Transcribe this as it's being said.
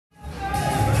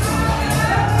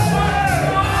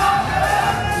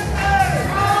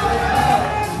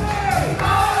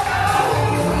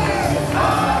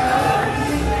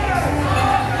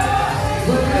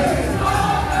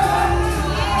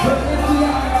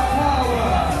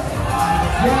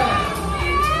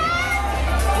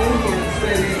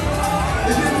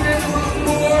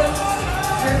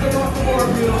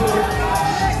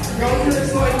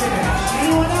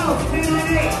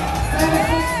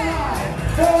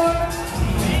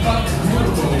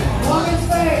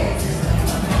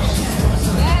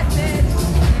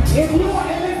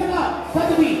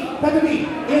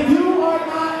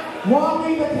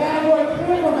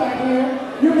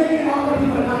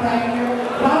one hanging here.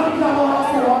 But I don't need the whole house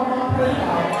to walk one person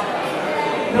out.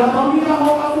 No, don't need the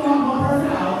whole house to walk one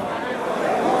person out.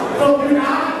 So if you're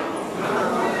not,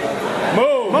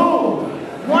 move.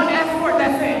 One escort,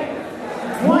 that's it.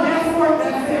 One escort,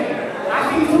 that's it. I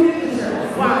see two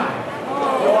signatures. Why?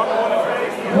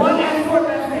 One escort,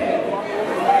 that's it.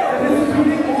 This is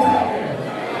ridiculous out here.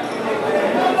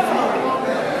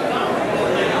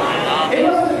 It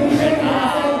wasn't a shame when I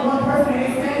said one person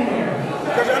ain't standing here.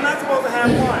 Because you're not supposed to have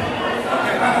one.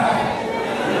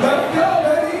 Let's go,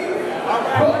 baby. All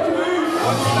right.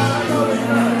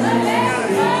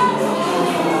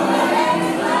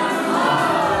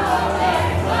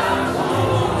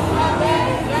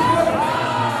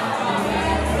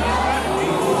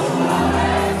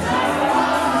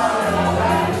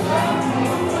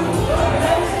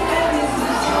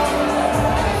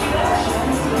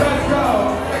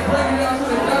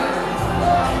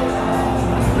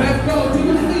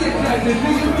 Do you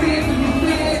see it? Do you see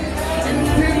it? And you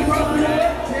see it across the board?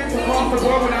 Hands across the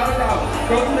board without a doubt.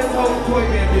 Go to this whole toy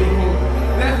man, beautiful.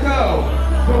 Let's go.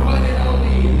 The one and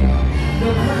only, the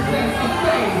princess of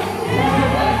faith, on the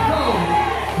West Coast,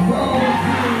 Vogue.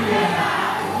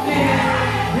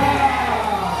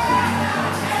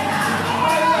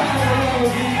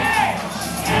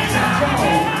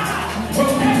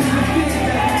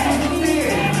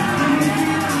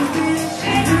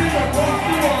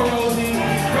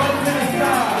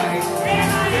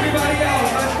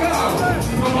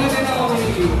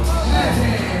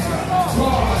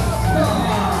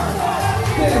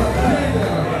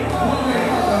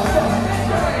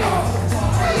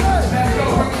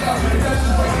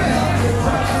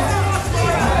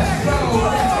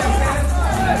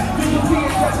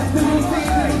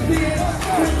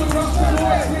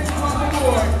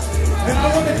 And I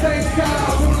want to say shout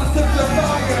out to my sister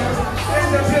Fire in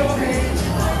the building.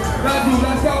 Let's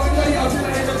go.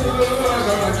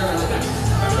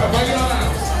 Bring it on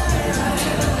out.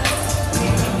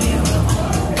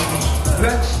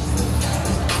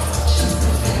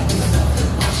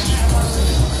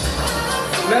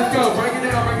 Let's go. Break it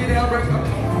down. Break it down. Break it down.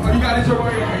 Oh, you got it your way.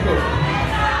 Okay, go.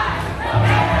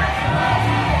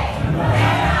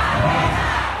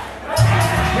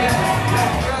 Yes,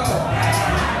 let's go.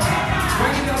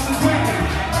 Bring it down to swinging.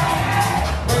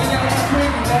 Bring it down to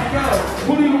swinging. Let's go.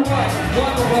 Who do you want?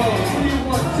 One of those. Who do you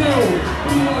want? Two. Who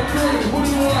do you want? Three. Who do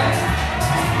you want?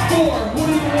 Four. Who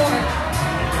do you want?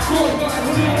 4, 5.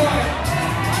 Who do you want?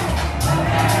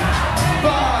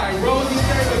 5. Rosie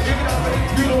Taylor. Give it up for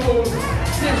these beautiful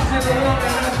sisters in the room.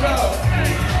 Let's go.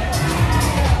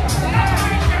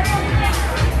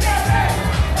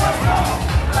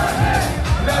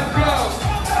 Let's go.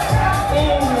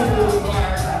 Oh my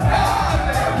God,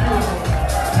 they're beautiful.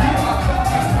 You are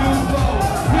fucking beautiful.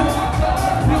 You are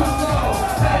fucking beautiful.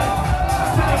 Hey.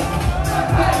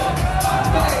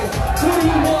 Who do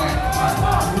you want?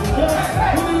 1.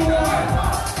 Who do you want?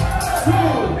 2.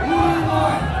 Who do you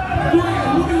want? 3.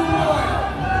 Who do you want?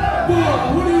 4.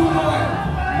 Who do you want?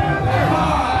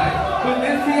 5.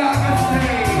 Balenciaga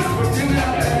stage. We're giving up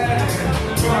the head.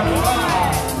 5.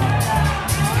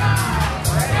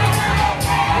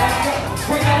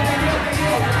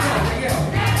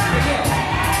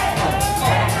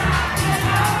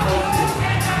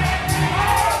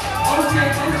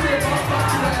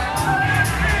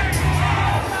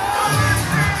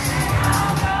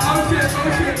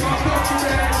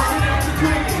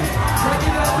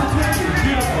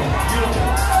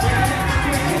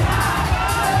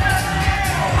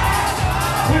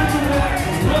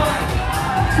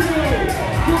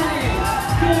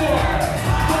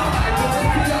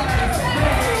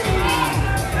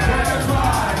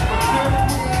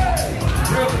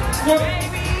 What?